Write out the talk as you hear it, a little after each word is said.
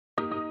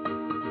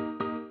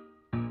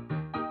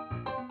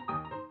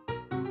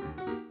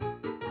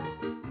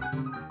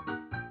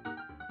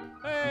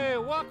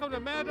welcome to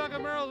Mad Dog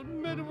and Merrill's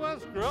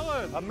Midwest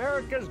Grilling.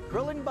 America's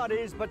grilling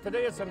buddies, but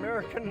today it's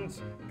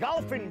Americans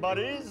golfing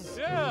buddies.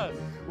 Yes.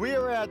 We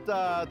are at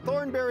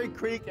Thornberry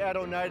Creek at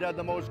Oneida,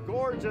 the most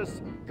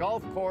gorgeous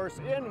golf course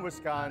in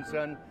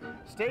Wisconsin.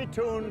 Stay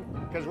tuned,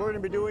 because we're going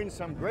to be doing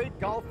some great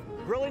golf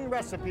grilling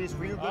recipes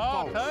for you good folks.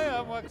 I'll tell you,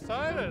 I'm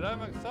excited.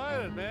 I'm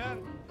excited,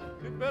 man.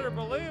 You better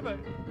believe it.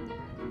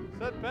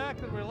 Sit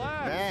back and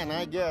relax. Man,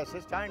 I guess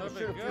it's time to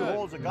shoot a few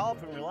holes of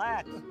golf and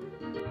relax.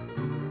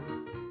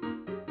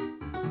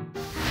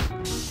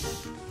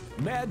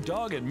 Mad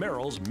Dog and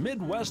Merrill's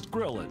Midwest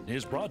Grillin'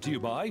 is brought to you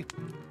by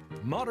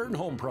Modern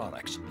Home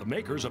Products, the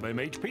makers of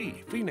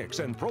MHP, Phoenix,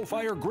 and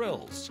Profire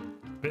Grills,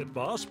 Pit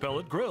Boss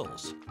Pellet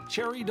Grills,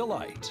 Cherry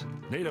Delight,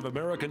 Native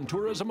American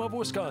Tourism of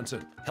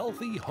Wisconsin,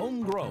 healthy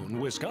homegrown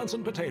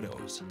Wisconsin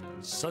potatoes,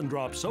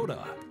 Sundrop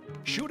Soda,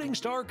 Shooting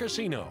Star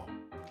Casino,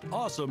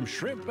 Awesome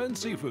Shrimp and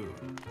Seafood,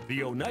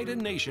 the Oneida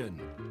Nation,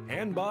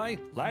 and by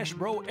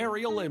Lashbro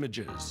Aerial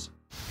Images.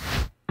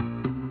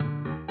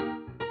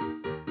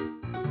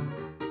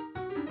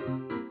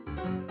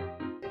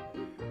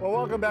 Well,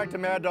 welcome back to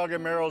Mad Dog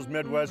and Merrill's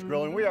Midwest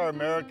Grilling. We are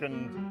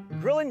American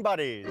grilling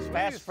buddies.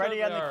 Fast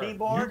Freddy on the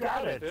keyboard. You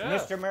got it.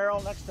 Yes. Mr.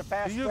 Merrill next to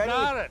Fast Freddy. You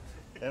got it.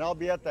 And I'll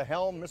be at the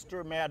helm,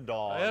 Mr. Mad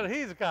Dog. And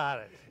he's got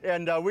it.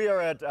 And we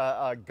are at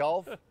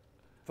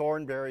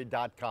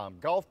golfthornberry.com.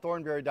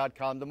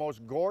 Golfthornberry.com, the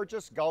most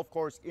gorgeous golf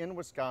course in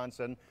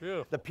Wisconsin.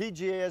 Beautiful. The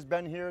PGA has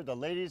been here. The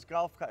ladies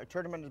golf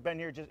tournament has been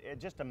here.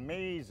 Just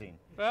amazing.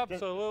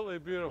 Absolutely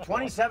beautiful.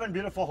 27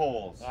 beautiful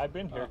holes. I've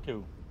been here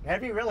too.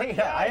 Have you really?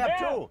 Yeah, I have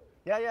too.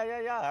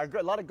 Yeah. A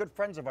lot of good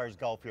friends of ours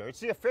golf here. It's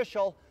the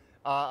official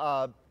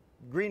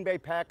Green Bay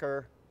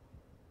Packer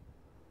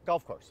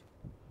golf course.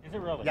 Is it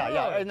really?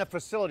 Yeah, and the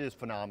facility is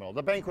phenomenal.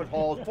 The banquet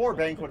halls, 4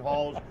 banquet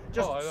halls,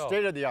 just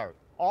state of the art.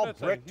 All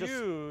That's brick. a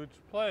huge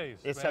place.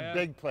 It's man. a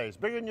big place,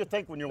 bigger than you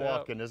think when you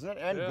walk in, isn't it?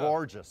 And Yeah.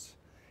 gorgeous.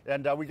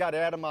 And we got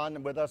Adam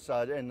on with us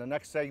in the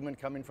next segment,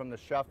 coming from the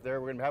chef there.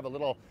 We're going to have a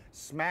little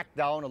smack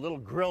down, a little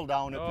grill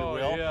down, if you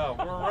will. Yeah,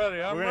 we're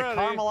ready. I'm We're going ready.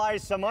 to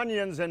caramelize some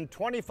onions in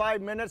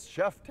 25 minutes.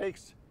 Chef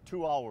takes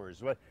 2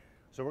 hours.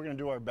 So we're going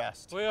to do our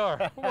best. We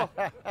are.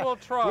 We'll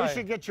try. We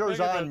should get yours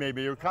on,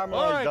 maybe, your caramelized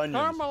All right,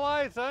 onions.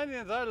 caramelized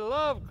onions. I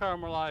love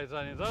caramelized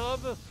onions. I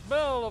love the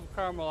smell of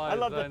caramelized onions. I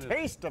love the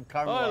taste of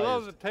caramelized. I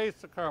love the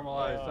taste of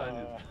caramelized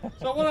onions.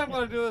 So what I'm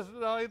going to do is,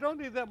 you don't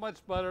need that much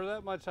butter,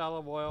 that much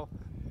olive oil.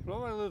 I'm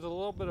going to lose a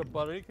little bit of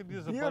butter. You could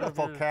use a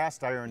beautiful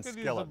cast iron skillet.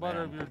 You could skillet, use the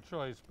butter man. of your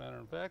choice, man.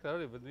 In fact, I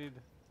don't even need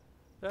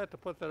that to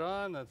put that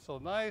on. That's so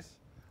nice.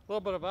 A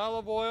little bit of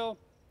olive oil.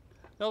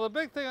 Now the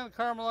big thing on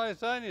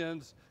caramelized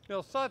onions,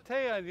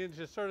 saute onions,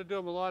 you sort of do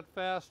them a lot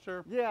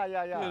faster. Yeah.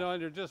 And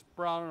you're just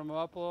browning them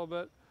up a little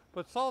bit.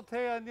 But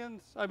saute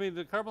onions,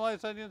 the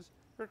caramelized onions,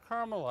 you're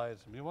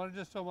caramelizing them. You want to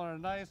just do them on a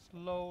nice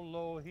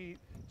low heat.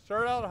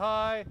 Start out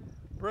high,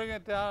 bring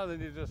it down, and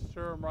then you just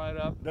stir them right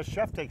up. The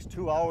chef takes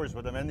 2 hours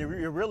with them, and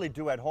you really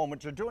do at home.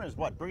 What you're doing is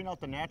what? Bringing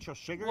out the natural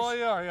sugars? Well,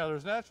 yeah,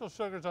 there's natural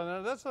sugars on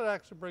there. That's what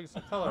actually brings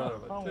the color out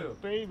of it, too. Oh,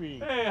 baby.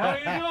 Hey, how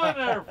you doing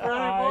there, Freddie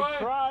boy? I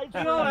cried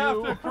You don't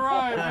have to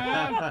cry,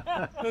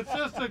 man. It's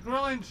just a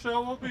grilling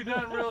show. We'll be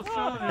done real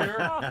soon here.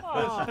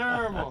 It's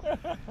terrible.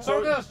 So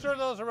we're going to stir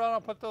those around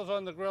and put those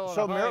on the grill.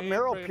 So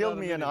Merrill peeled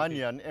me an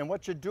onion, and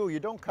what you do, you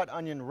don't cut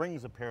onion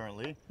rings,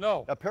 apparently.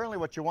 No. Apparently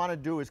what you want to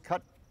do is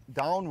cut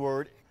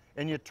downward,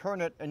 and you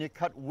turn it, and you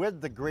cut with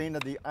the grain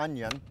of the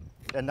onion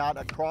and not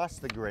across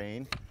the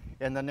grain,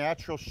 and the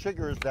natural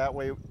sugars that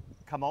way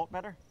come out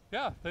better?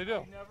 Yeah, they do.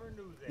 I never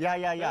knew that.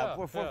 Yeah.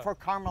 For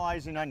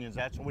caramelizing onions,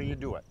 that's the way you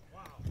do it.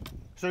 Wow.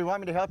 So you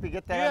want me to help you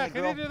get that on the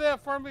grill? Can you do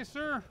that for me,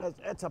 sir?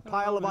 That's a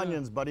pile of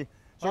onions, buddy.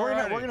 So we're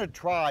gonna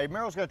try.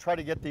 Merrill's gonna try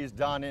to get these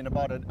done in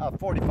about a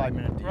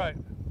 45-minute deal. Right.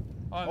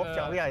 On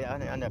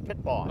the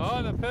Pit Boss.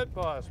 On the Pit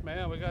Boss,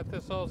 man. We got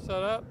this all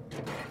set up.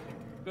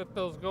 Get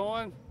those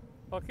going.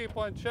 I'll keep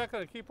on checking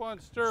and keep on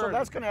stirring. So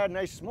that's going to add a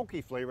nice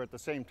smoky flavor at the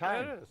same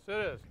time. It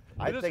is.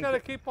 I You just got to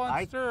keep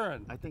on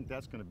stirring. I think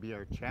that's going to be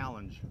our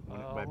challenge.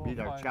 We'll Beat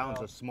our find challenge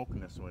out. of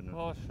smokiness.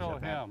 We'll show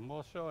him.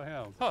 We'll show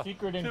him.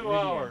 Secret 2 ingredient.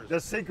 hours. The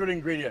secret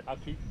ingredient.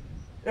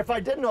 If I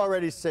didn't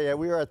already say it,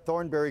 we are at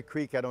Thornberry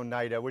Creek at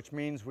Oneida, which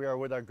means we are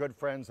with our good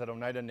friends at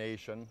Oneida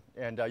Nation.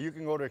 And you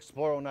can go to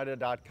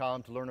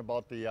exploreoneida.com to learn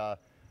about the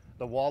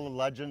Wall of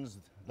Legends,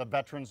 the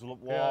Veterans Wall.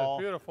 Yeah,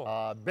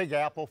 beautiful. Big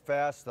Apple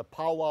Fest, the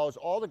powwows,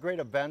 all the great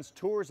events,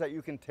 tours that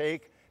you can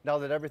take now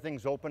that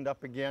everything's opened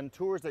up again,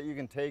 tours that you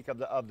can take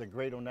of the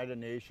great Oneida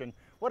Nation.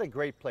 What a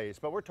great place.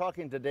 But we're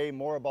talking today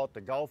more about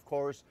the golf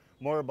course,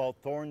 more about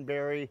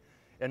Thornberry,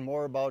 and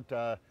more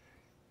about,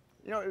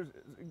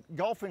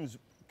 golfing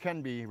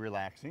can be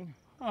relaxing.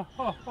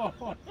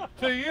 To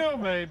you,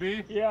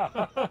 maybe.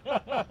 Yeah.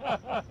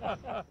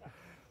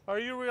 Are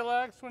you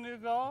relaxed when you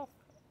golf?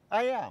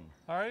 I am.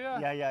 Are you?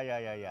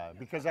 Yeah.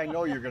 Because I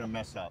know you're going to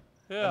mess up.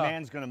 Yeah. A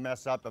man's going to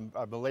mess up,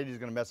 the lady's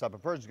going to mess up, a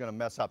person's going to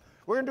mess up.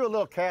 We're going to do a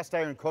little cast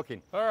iron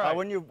cooking. All right.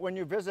 When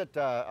you visit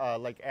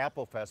like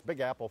Apple Fest, Big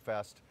Apple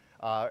Fest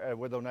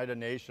with Oneida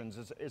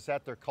Nations, it's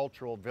at their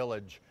cultural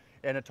village,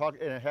 and it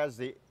has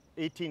the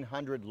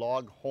 1800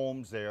 log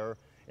homes there,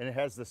 and it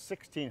has the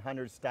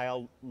 1600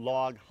 style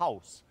log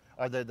house,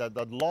 or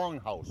the long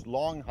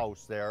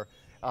house there.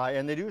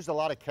 And they used a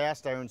lot of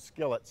cast iron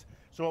skillets.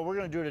 So what we're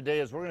gonna do today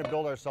is we're gonna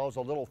build ourselves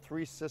a little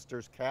Three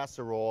Sisters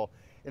casserole,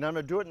 and I'm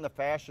gonna do it in the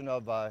fashion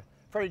of,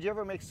 Freddie, do you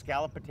ever make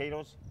scallop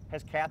potatoes?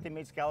 Has Kathy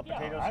made scallop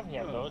potatoes? I've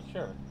had those,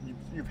 sure.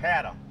 You've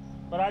had them.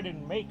 But I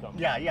didn't make them.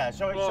 Yeah.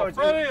 So, Well,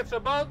 Freddie, it's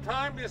about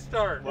time you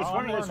start.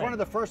 It's one of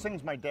the first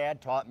things my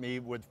dad taught me,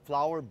 with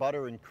flour,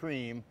 butter, and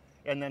cream,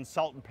 and then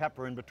salt and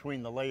pepper in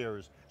between the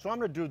layers. So I'm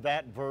going to do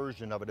that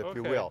version of it, if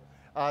you will.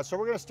 So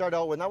we're going to start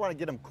out with, I want to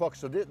get them cooked.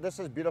 So this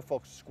is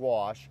beautiful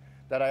squash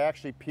that I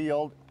actually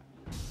peeled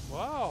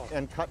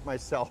and cut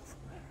myself,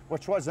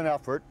 which was an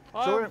effort.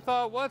 I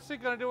thought, what's he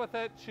going to do with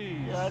that cheese?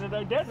 That's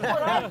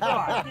what I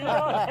thought. You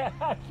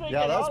know,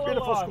 yeah, that's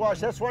beautiful squash.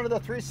 That's one of the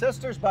Three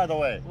Sisters, by the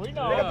way. We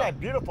know. Look at that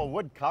beautiful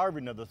wood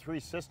carving of the Three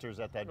Sisters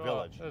at that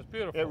village. That's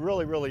beautiful. It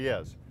really, really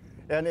is.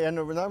 And then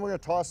we're going to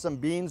toss some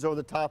beans over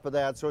the top of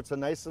that, so it's a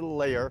nice little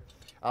layer.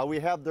 We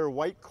have their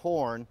white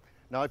corn.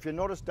 Now, if you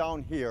notice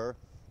down here,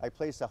 I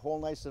placed a whole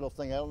nice little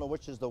thing. I don't know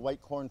which is the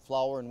white corn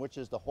flour and which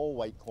is the whole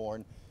white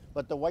corn,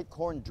 but the white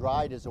corn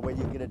dried is the way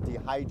you get it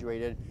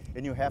dehydrated,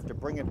 and you have to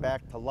bring it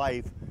back to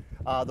life.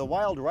 The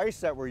wild rice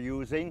that we're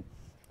using,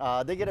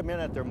 they get them in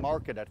at their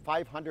market at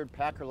 500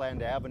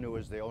 Packerland Avenue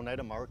is the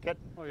Oneida Market.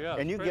 Oh yeah,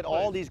 and you get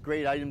all these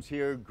great items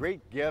here,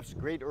 great gifts,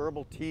 great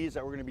herbal teas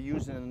that we're going to be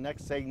using in the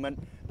next segment.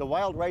 The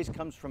wild rice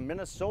comes from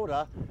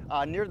Minnesota,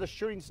 near the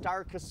Shooting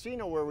Star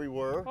Casino where we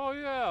were. Oh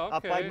yeah, okay.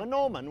 Up by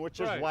Monoman, which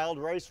is Wild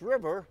Rice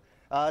River.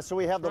 So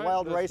we have the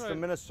wild rice from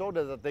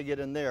Minnesota that they get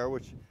in there,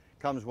 which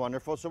comes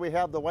wonderful. So we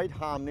have the white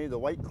hominy, the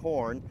white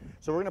corn.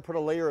 So we're going to put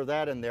a layer of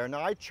that in there. Now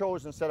I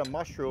chose, instead of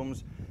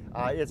mushrooms,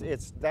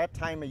 it's that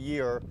time of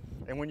year,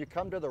 and when you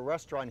come to the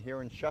restaurant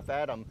here in Chef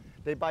Adam,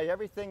 they buy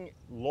everything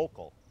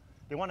local.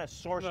 They want to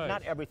source,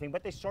 not everything,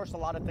 but they source a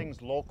lot of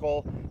things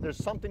local. There's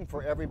something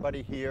for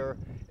everybody here,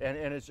 and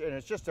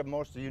it's just the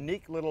most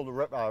unique little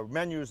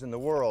menus in the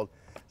world.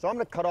 So I'm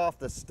going to cut off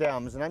the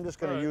stems, and I'm just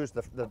going to use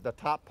the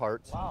top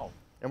parts. Wow.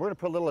 And we're going to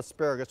put a little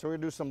asparagus, so we're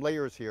going to do some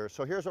layers here.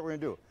 So here's what we're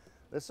going to do.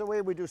 This is the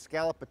way we do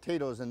scallop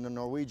potatoes in the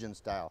Norwegian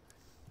style.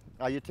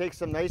 You take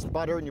some nice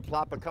butter and you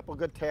plop a couple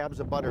good tabs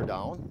of butter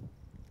down.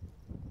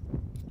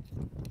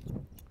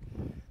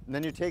 And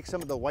then you take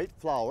some of the white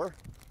flour.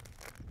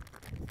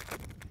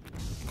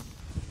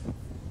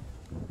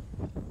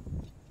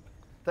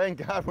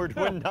 Thank God we're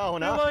doing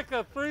down, huh? Like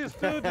a Three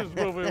Stooges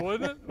movie,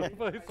 wouldn't it?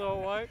 It's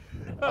all white.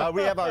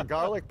 We have our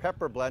garlic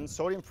pepper blend,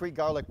 sodium-free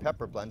garlic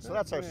pepper blend. So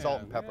that's our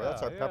salt and pepper.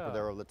 That's our pepper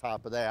there over the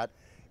top of that.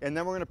 And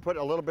then we're going to put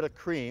a little bit of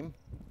cream.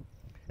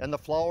 And the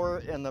flour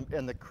and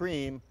the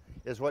cream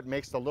is what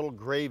makes the little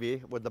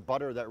gravy with the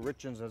butter that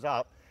richens us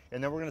up.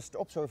 And then we're going to,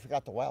 oops, sorry, I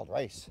forgot the wild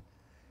rice.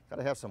 Got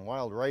to have some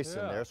wild rice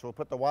in there. So we'll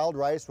put the wild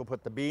rice, we'll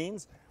put the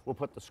beans, we'll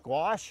put the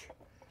squash,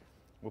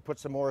 we'll put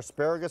some more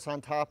asparagus on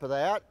top of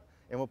that,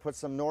 and we'll put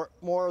some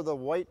more of the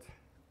white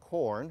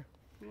corn.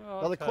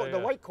 Now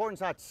the white corn's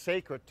not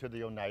sacred to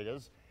the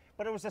Oneidas,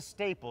 but it was a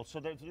staple. So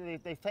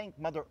they thank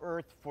Mother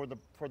Earth for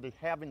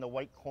having the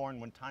white corn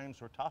when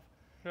times were tough.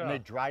 And they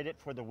dried it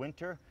for the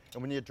winter.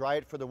 And when you dry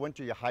it for the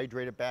winter, you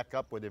hydrate it back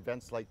up with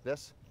events like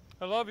this.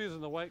 I love using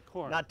the white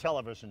corn. Not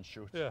television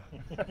shoots. Yeah.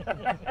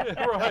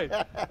 Right.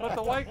 But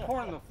the white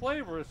corn, the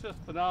flavor is just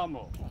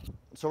phenomenal.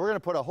 So we're going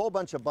to put a whole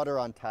bunch of butter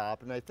on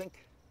top, and I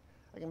think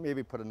I can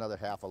maybe put another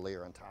half a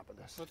layer on top of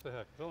this. What the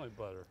heck? It's only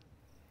butter.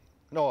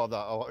 No,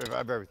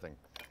 of everything.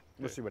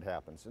 We'll see what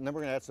happens. And then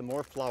we're going to add some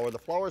more flour. The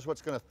flour is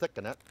what's going to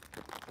thicken it.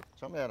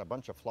 So I'm going to add a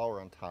bunch of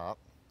flour on top,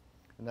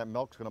 and that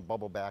milk's going to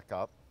bubble back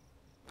up.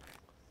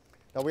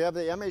 Now we have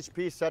the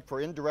MHP set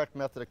for indirect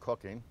method of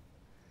cooking.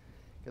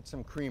 Get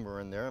some creamer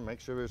in there and make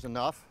sure there's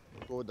enough.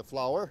 We'll go with the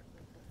flour.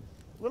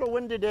 A little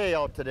windy day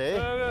out today.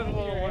 It is a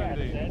little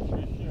windy. That's for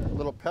sure. A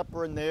little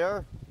pepper in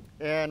there.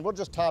 And we'll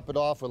just top it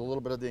off with a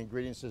little bit of the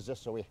ingredients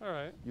just so we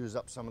use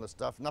up some of the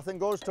stuff. Nothing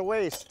goes to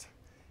waste.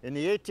 In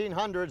the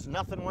 1800s,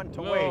 nothing went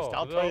to waste.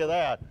 I'll tell you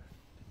that.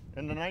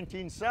 In the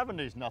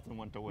 1970s, nothing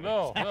went to waste.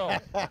 No.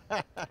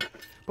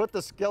 Put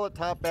the skillet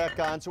top back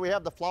on. So we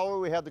have the flour,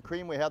 we have the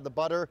cream, we have the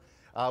butter.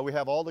 We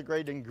have all the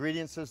great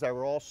ingredients that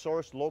were all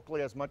sourced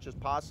locally as much as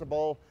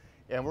possible.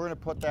 And we're going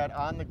to put that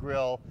on the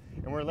grill,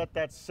 and we're going to let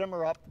that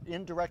simmer up,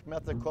 indirect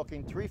method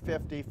cooking,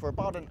 350 for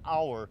about an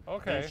hour.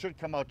 Okay. And it should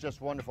come out just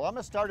wonderful. I'm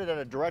going to start it at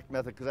a direct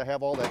method because I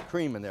have all that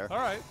cream in there. All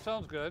right,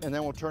 sounds good. And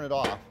then we'll turn it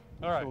off.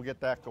 All right. So we'll get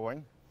that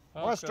going.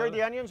 Want to stir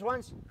the onions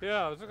once?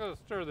 Yeah, I was just going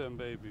to stir them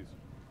babies.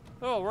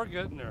 Oh, we're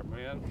getting there,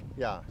 man.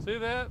 Yeah. See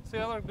that? See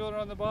how they're doing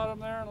on the bottom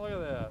there? Look at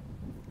that.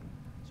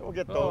 So we'll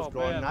get those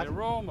going. Man, the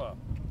aroma.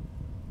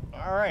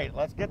 All right,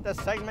 let's get this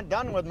segment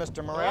done with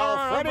Mr. Morrell.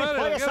 Right, Freddie,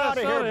 play us out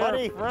of here,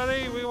 buddy.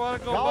 Freddie, we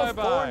want to go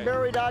bye-bye.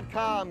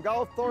 GolfThornberry.com.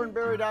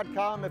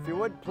 GolfThornberry.com, if you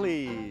would,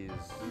 please.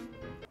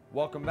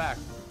 Welcome back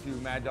to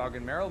Mad Dog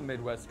and Merrill,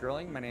 Midwest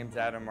Grilling. My name's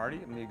Adam Marty.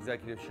 I'm the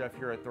executive chef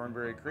here at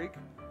Thornberry Creek.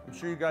 I'm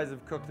sure you guys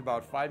have cooked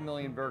about 5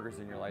 million burgers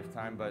in your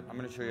lifetime, but I'm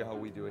going to show you how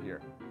we do it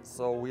here.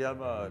 So we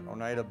have a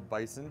Oneida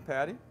bison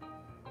patty.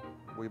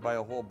 We buy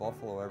a whole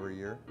buffalo every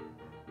year.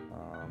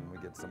 We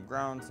get some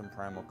ground, some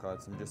primal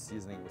cuts, and just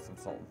seasoning it with some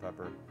salt and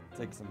pepper.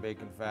 Take some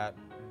bacon fat,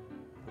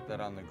 put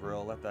that on the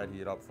grill, let that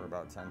heat up for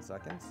about 10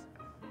 seconds.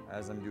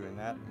 As I'm doing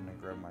that, I'm gonna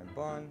grab my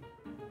bun,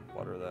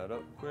 butter that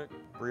up quick.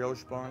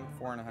 Brioche bun,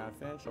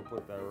 4.5 inch, I'll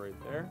put that right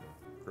there.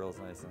 Grill's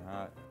nice and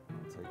hot.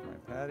 Take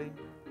my patty,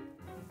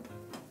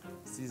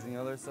 season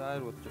the other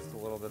side with just a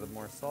little bit of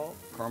more salt.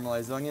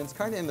 Caramelized onions,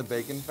 kind of in the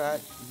bacon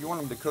fat. If you want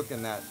them to cook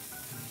in the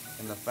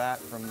fat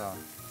from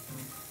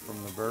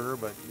the burger,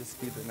 but just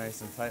keep it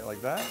nice and tight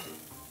like that.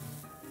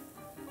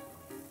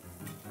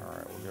 All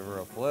right, we'll give her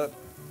a flip.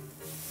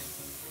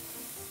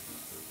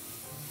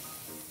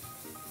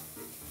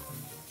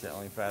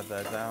 Gently pat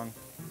that down.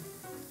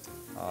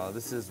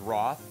 This is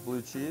Roth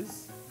blue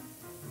cheese.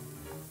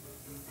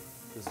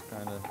 Just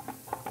kind of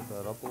put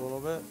that up a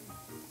little bit.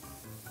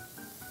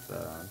 Put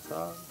that on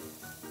top.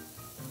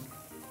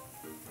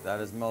 That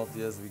as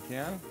melty as we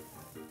can.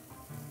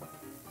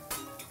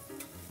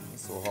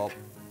 This will help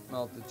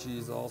melt the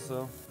cheese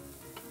also.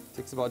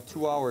 Takes about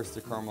 2 hours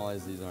to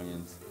caramelize these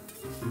onions.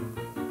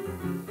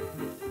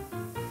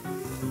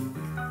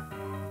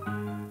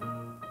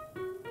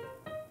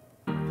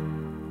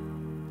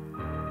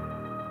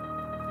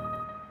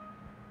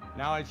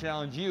 Now I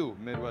challenge you,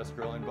 Midwest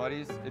Grilling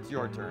buddies. It's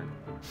your turn.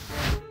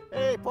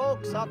 Hey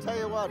folks, I'll tell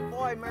you what.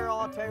 Boy, Merrill,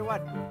 I'll tell you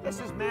what. This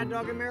is Mad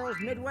Dog and Merrill's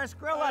Midwest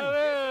Grilling. It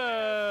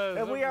is.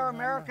 And we are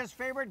America's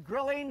favorite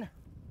grilling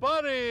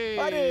buddies.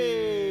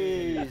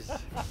 buddies.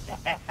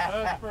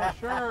 That's for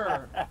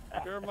sure.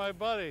 You're my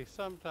buddy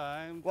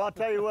sometimes. Well, I'll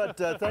tell you what,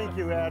 thank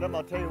you, Adam.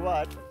 I'll tell you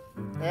what.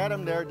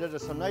 Adam there did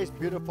some nice,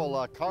 beautiful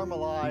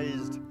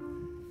caramelized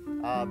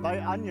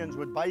onions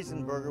with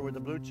bison burger with the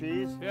blue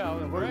cheese. Yeah,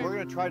 it was we're great.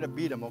 going to try to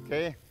beat him,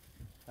 okay?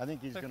 I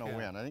think he's Heck going to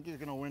yeah. win. I think he's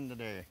going to win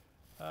today.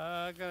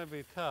 Gonna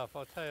be tough.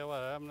 I'll tell you what.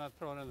 I'm not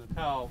throwing in the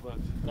towel, but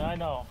No, I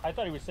know. I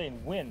thought he was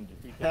saying wind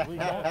because we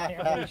don't.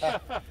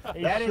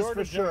 That is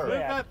for sure. we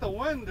got the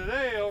wind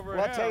today over Well,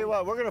 here. I'll tell you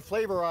what, we're going to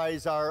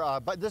flavorize our,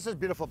 but this is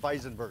beautiful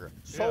bison burger.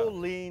 So Yeah.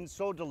 lean,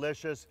 so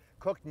delicious,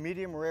 cooked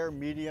medium rare,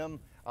 medium.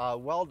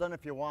 Well done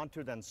if you want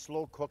to, then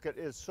slow cook it.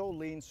 It is so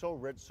lean, so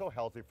rich, so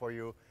healthy for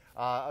you.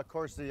 Of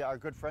course, our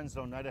good friends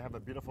at Oneida have a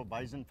beautiful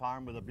bison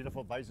farm with a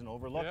beautiful bison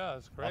overlook. Yeah,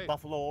 it's great. A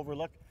buffalo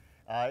overlook.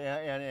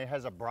 And it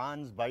has a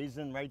bronze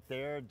bison right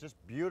there. Just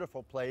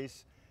beautiful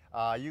place.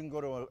 You can go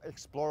to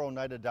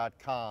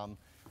exploreoneida.com.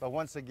 But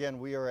once again,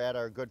 we are at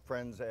our good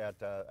friends at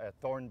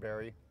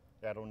Thornberry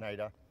at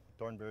Oneida,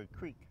 Thornberry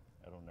Creek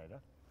at Oneida.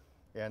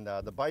 And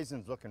the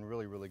bison's looking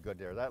really, really good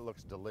there. That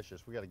looks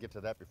delicious. We got to get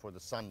to that before the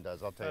sun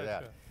does, I'll tell you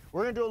that. Gotcha.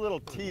 We're going to do a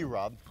little tea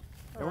rub.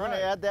 And we're going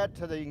to add that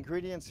to the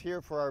ingredients here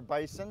for our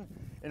bison.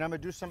 And I'm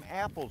going to do some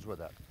apples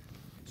with it.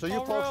 So you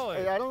folks,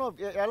 really? I don't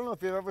know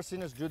if you've ever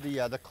seen us do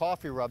the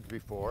coffee rubs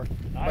before,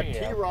 I but have.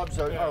 tea rubs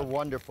are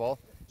wonderful.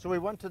 So we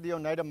went to the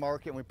Oneida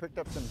Market and we picked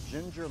up some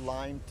ginger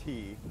lime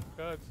tea.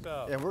 Good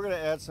stuff. And we're going to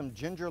add some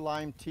ginger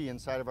lime tea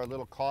inside of our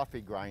little coffee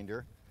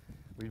grinder.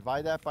 We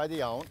buy that by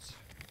the ounce.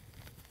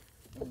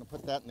 I'm going to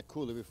put that in the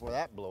cooler before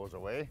that blows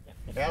away.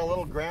 Add a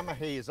little gram of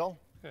hazel.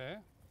 Okay.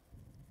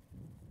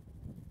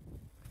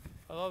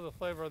 I love the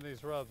flavor of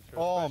these rubs. here,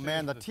 Oh especially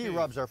man, the with tea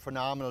rubs are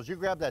phenomenal. You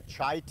grab that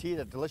chai tea,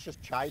 that delicious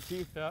chai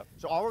tea. Yep.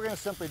 So all we're going to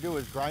simply do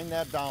is grind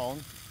that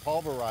down,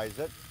 pulverize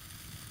it.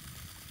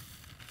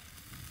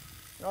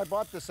 You know, I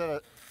bought this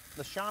at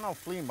the Shawano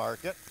Flea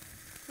Market,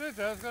 Good.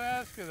 I was going to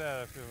ask you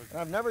that if you would. and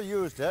I've never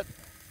used it.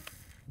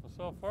 Well,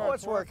 so far, Oh,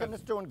 it's working.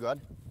 It's doing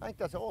good. I think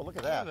that's. Oh, look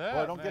at that. that,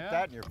 Boy, don't get man.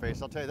 that in your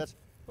face. I'll tell you that's.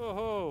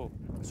 Woohoo!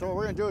 So what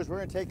we're going to do is we're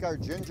going to take our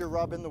ginger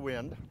rub in the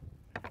wind.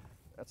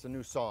 That's a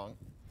new song.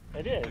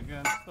 It is.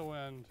 Against the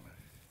wind.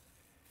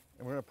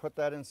 And we're going to put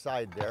that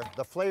inside there.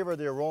 The flavor,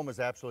 the aroma is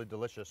absolutely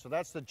delicious. So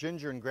that's the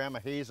ginger and gram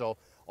of hazel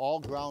all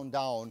ground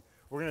down.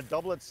 We're going to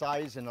double its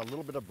size in a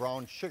little bit of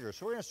brown sugar.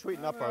 So we're going to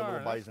sweeten up our little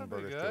Alright, bison that'll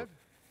be burgers good. too.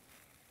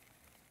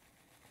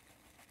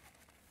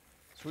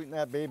 Sweeten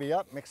that baby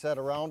up, mix that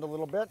around a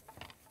little bit.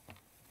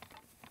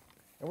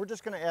 And we're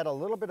just going to add a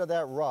little bit of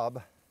that rub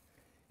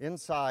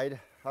inside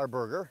our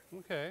burger.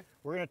 Okay.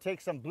 We're going to take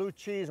some blue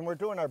cheese, and we're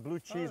doing our blue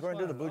cheese. that's We're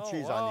going to do the fine. blue Oh,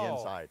 cheese on the wow.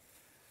 inside.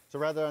 So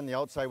rather on the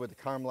outside with the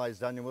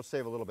caramelized onion, we'll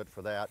save a little bit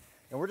for that.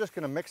 And we're just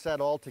going to mix that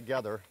all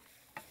together.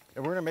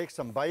 And we're going to make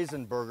some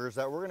bison burgers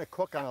that we're going to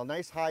cook on a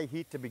nice high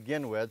heat to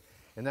begin with.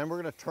 And then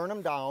we're going to turn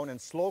them down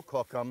and slow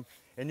cook them.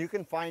 And you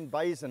can find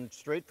bison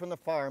straight from the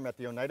farm at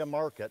the Oneida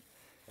Market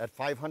at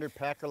 500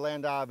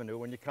 Packerland Avenue.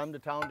 When you come to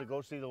town to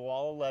go see the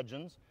Wall of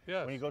Legends,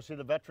 Yes. when you go see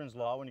the Veterans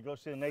Law, when you go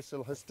see the nice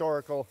little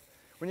historical,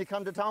 when you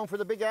come to town for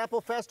the Big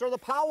Apple Fest or the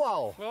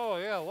powwow. Oh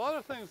yeah, a lot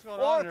of things going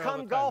Or on here all come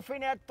the time.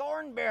 golfing at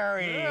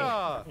Thornberry.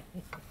 Yeah.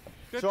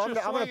 Get So I'm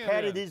your going to swinging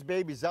patty in. these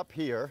babies up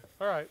here,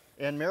 All right.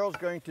 and Meryl's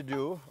going to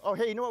do, oh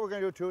hey, you know what we're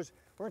going to do too is,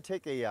 we're going to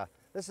take a,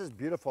 this is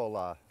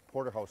beautiful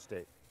porterhouse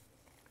steak.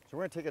 So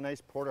we're going to take a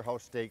nice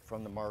porterhouse steak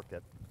from the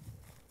market.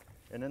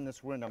 And in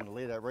this wind, I'm going to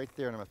lay that right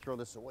there, and I'm going to throw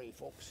this away,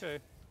 folks.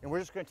 Okay. And we're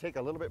just going to take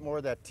a little bit more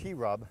of that tea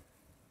rub,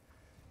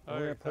 Oh, and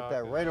we're you're going to put that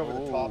talking. right over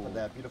the top of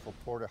that beautiful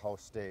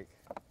porterhouse steak.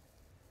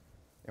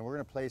 And we're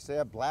gonna place, they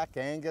have black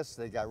Angus,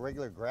 they got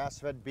regular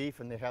grass-fed beef,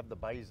 and they have the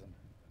bison.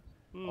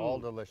 All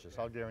delicious,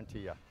 I'll guarantee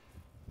you.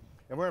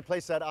 And we're gonna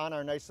place that on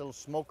our nice little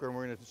smoker, and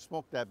we're gonna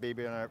smoke that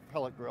baby on our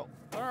pellet grill.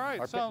 All right,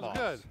 Our sounds pit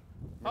good. boss.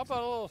 How about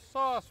a little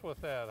sauce with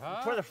that,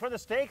 huh? For the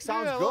steak,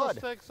 sounds yeah, a little good.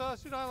 steak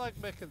sauce. You know, I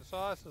like making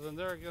sauces, and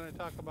they're going to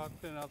talk about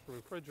cleaning out the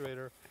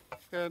refrigerator.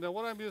 And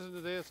what I'm using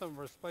today is some of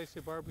our spicy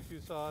barbecue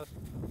sauce,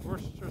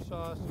 Worcestershire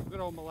sauce, some good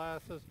old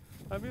molasses.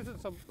 I'm using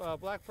some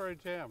blackberry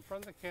jam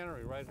from the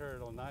cannery right here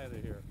at Oneida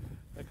here.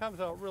 It comes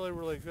out really,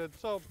 really good.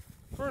 So,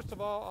 first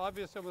of all,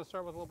 obviously I'm going to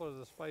start with a little bit of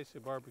the spicy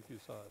barbecue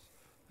sauce.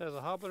 It has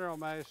a habanero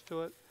mash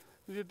to it.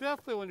 And you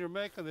definitely, when you're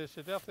making this,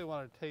 you definitely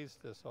want to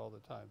taste this all the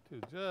time too,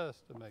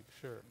 just to make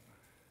sure.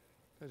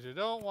 Because you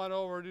don't want to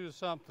overdo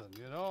something,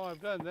 you know?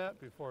 I've done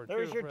that before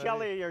There's too, your Freddie.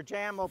 jelly, your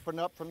jam opened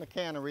up from the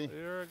cannery.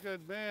 You're a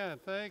good man,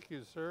 thank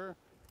you, sir.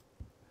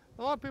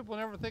 A lot of people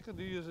never think of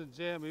using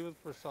jam even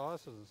for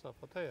sauces and stuff,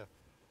 I'll tell you.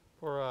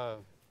 For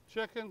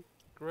chicken,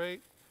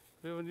 great.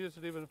 We even use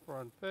it even for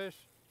on fish.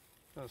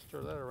 Gonna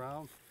stir that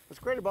around. What's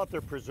great about their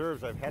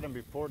preserves, I've had them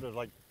before, they're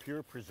like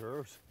pure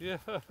preserves. Yeah.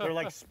 They're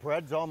like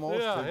spreads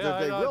almost. Yeah,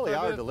 They really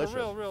are it's delicious.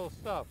 the real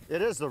stuff.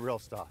 It is the real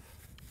stuff.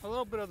 A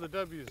little bit of the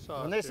W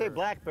sauce. When they say here.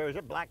 blackberries,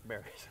 they're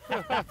blackberries.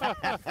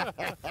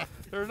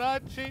 They're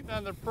not cheating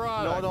on the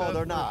product. No, that's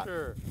they're for not.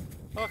 Sure.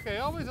 Okay,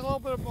 always a little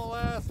bit of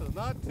molasses,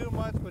 not too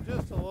much, but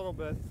just a little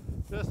bit,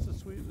 just to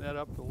sweeten that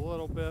up a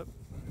little bit.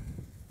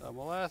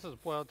 Molasses,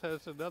 boy, I'll tell you,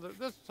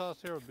 this sauce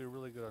here would be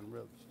really good on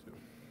ribs too.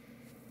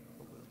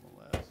 A little bit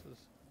of molasses,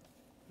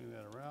 bring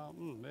that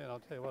around. Man, I'll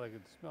tell you what, I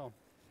can smell.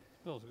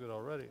 Smells good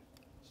already.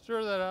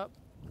 Stir that up.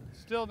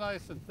 Still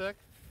nice and thick.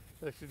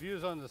 They should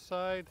use on the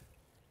side.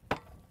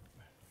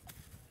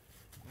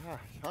 Gosh,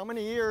 how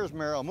many years,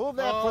 Merrill? Move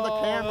that for the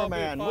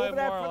cameraman. Move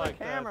that for the like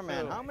that,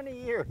 cameraman. too. How many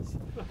years?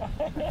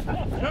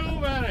 Too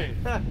many.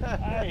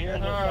 I hear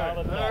this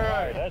all the time. all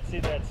right. Let's see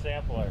that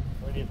sampler.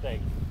 What do you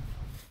think?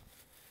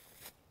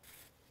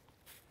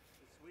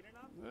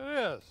 It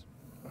is.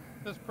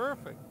 It's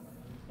perfect.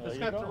 It's you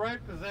got go. the right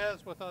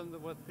pizzazz with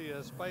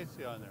the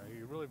spicy on there.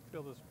 You really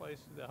feel the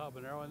spicy, the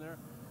habanero in there.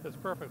 It's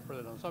perfect for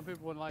that. Some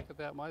people wouldn't like it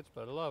that much,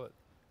 but I love it.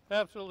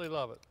 Absolutely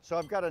love it. So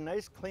I've got a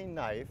nice clean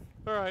knife,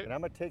 All right. and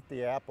I'm gonna take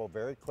the apple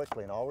very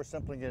quickly, and all we're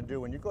simply gonna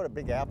do, when you go to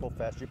Big Apple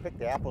Fest, you pick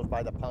the apples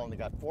by the pound. They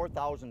got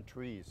 4,000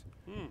 trees.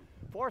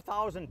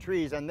 4,000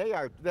 trees, and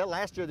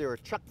last year they were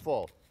chock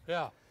full.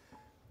 Yeah.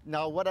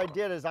 Now what I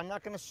did is, I'm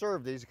not gonna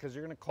serve these because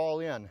you're gonna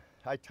call in.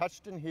 I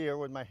touched in here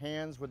with my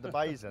hands with the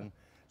bison.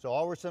 So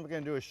all we're simply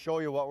gonna do is show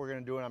you what we're gonna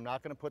do, and I'm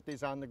not gonna put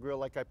these on the grill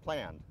like I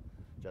planned.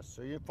 Just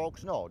so you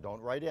folks know, don't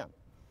write in.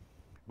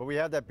 But we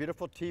have that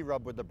beautiful tea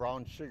rub with the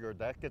brown sugar.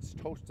 That gets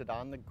toasted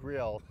on the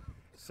grill.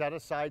 Set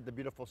aside the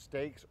beautiful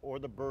steaks or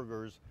the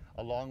burgers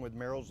along with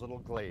Merrill's little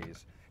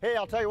glaze. Hey,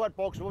 I'll tell you what,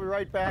 folks, we'll be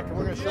right back, and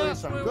we're gonna show you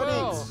some we good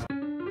will. eats.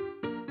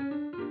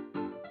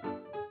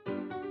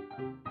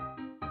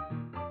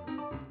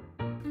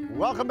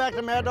 Welcome back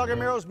to Mad Dog and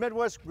Merrill's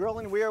Midwest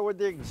Grilling. We are with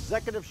the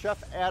executive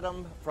chef,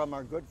 Adam, from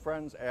our good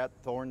friends at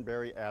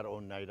Thornberry at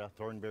Oneida,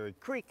 Thornberry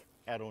Creek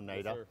at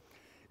Oneida. Yes,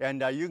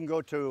 and you can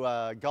go to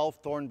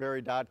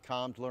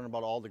gulfthornberry.com to learn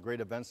about all the great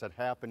events that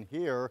happen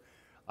here.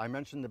 I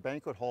mentioned the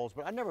banquet halls,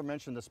 but I never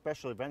mentioned the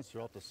special events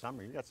throughout the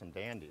summer. You got some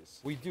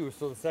dandies. We do.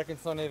 So the second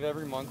Sunday of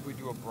every month, we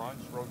do a brunch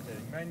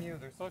rotating menu.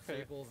 There's some Okay.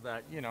 staples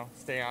that, you know,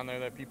 stay on there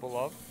that people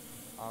love.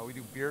 We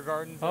do beer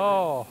gardens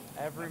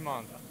every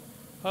month.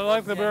 I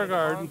like the At beer end of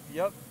garden. month,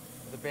 Yep.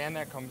 The band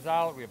that comes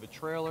out, we have a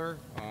trailer.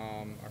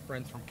 Our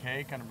friends from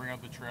K kind of bring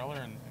out the trailer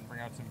and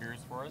bring out some beers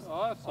for us.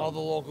 Awesome. All the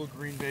local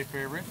Green Bay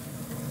favorites.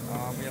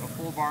 We have a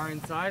full bar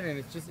inside, and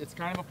it's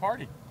kind of a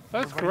party.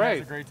 That's Everybody great.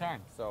 has a great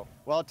time. So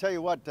Well, I'll tell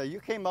you what, you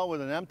came out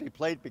with an empty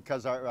plate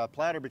because our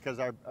platter because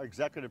our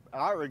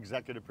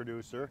executive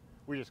producer,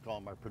 we just call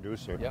him our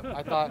producer. yep,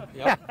 I thought,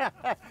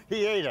 yep.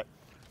 He ate it.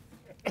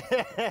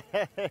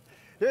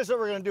 Here's what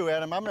we're gonna do,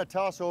 Adam. I'm gonna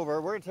toss over.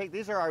 We're gonna take,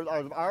 these are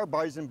our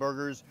bison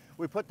burgers.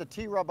 We put the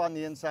tea rub on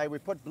the inside. We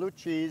put blue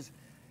cheese,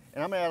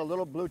 and I'm gonna add a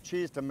little blue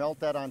cheese to melt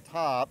that on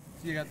top.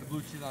 So you got the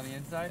blue cheese on the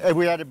inside? And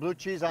we added blue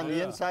cheese on Oh, the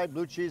yeah. inside,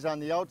 blue cheese on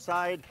the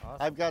outside. Awesome.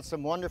 I've got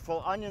some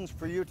wonderful onions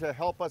for you to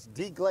help us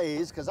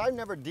deglaze, because I've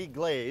never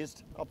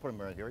deglazed. I'll put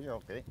them right here, you're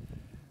okay.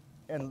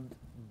 And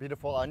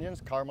beautiful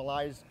onions,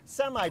 caramelized,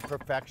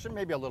 semi-perfection,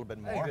 maybe a little bit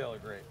I think more. they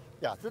look great.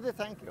 Yeah,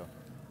 thank you.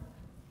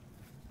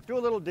 Do a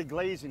little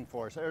deglazing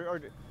for us.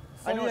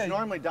 I know yeah, it's you-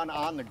 normally done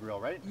on the grill,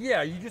 right?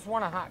 Yeah, you just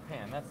want a hot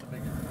pan. That's the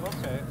biggest thing.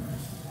 Okay.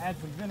 Add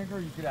some vinegar.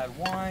 You could add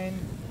wine,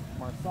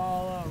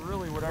 marsala,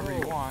 really whatever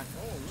you want.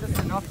 Just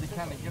enough to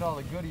kind of get all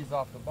the goodies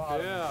off the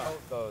bottom Yeah. and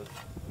coat those.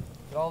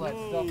 Get all that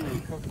stuff that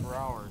you cook for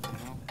hours,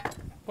 you know?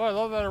 Boy, I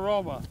love that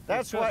aroma.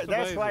 That's It's just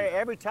why amazing.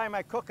 every time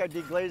I cook, I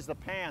deglaze the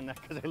pan,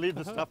 because I leave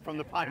the stuff from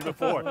the time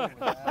before.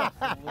 Absolutely.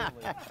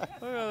 Look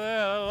at that.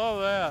 I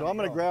love that. So I'm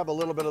gonna grab a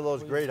little bit of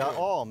those great,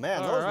 oh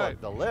man, All those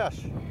right. look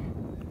delish.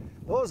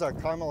 Those are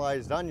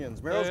caramelized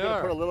onions. Merrill's They gonna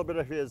are. put a little bit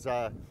of his,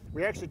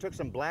 we actually took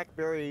some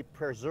blackberry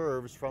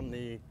preserves from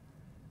the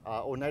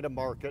Oneida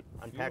Market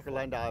on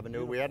Packerland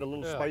Avenue. We had a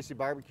little spicy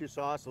barbecue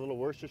sauce, a little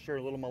Worcestershire,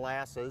 a little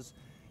molasses,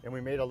 and we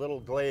made a little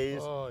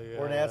glaze. Oh, yeah,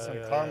 We're gonna add some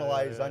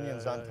caramelized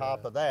onions on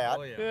top of that.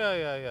 Oh, yeah.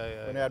 Yeah.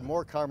 We're gonna add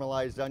more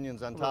caramelized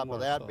onions on top of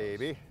that,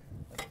 baby.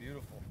 That's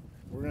beautiful.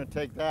 We're gonna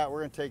take that,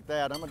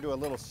 I'm gonna do a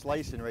little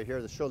slicing right here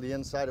to show the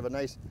inside of a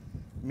nice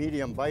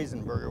medium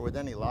bison burger with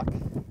any luck.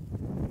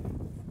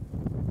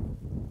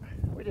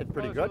 We did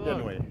pretty good,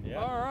 didn't we? Yeah.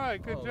 All right,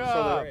 good So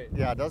job.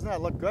 yeah, doesn't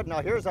that look good?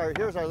 Now here's our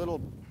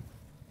little,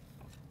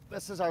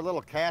 this is our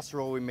little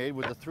casserole we made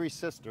with the three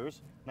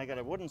sisters. And I got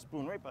a wooden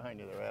spoon right behind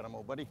you there, Adam,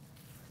 old buddy.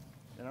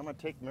 And I'm gonna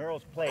take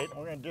Meryl's plate, and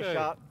we're gonna dish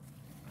out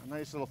a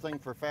nice little thing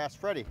for Fast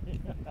Freddy.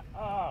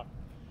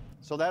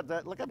 So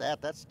that look at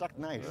that, that's stuck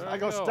nice. There I you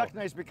go go. stuck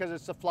nice because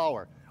it's the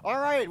flour. All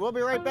right, we'll be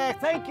right back.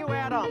 Thank you,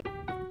 Adam.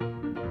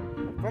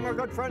 From our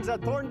good friends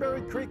at Thornberry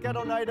Creek at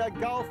Oneida,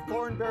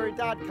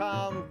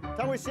 golfthornberry.com.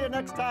 Till we see you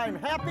next time,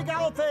 happy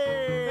golfing!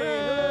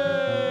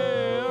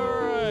 Hey,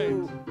 all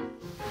right.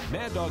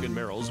 Mad Dog and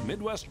Merrill's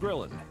Midwest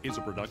Grillin' is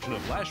a production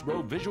of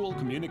Lashbro Visual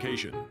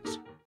Communications.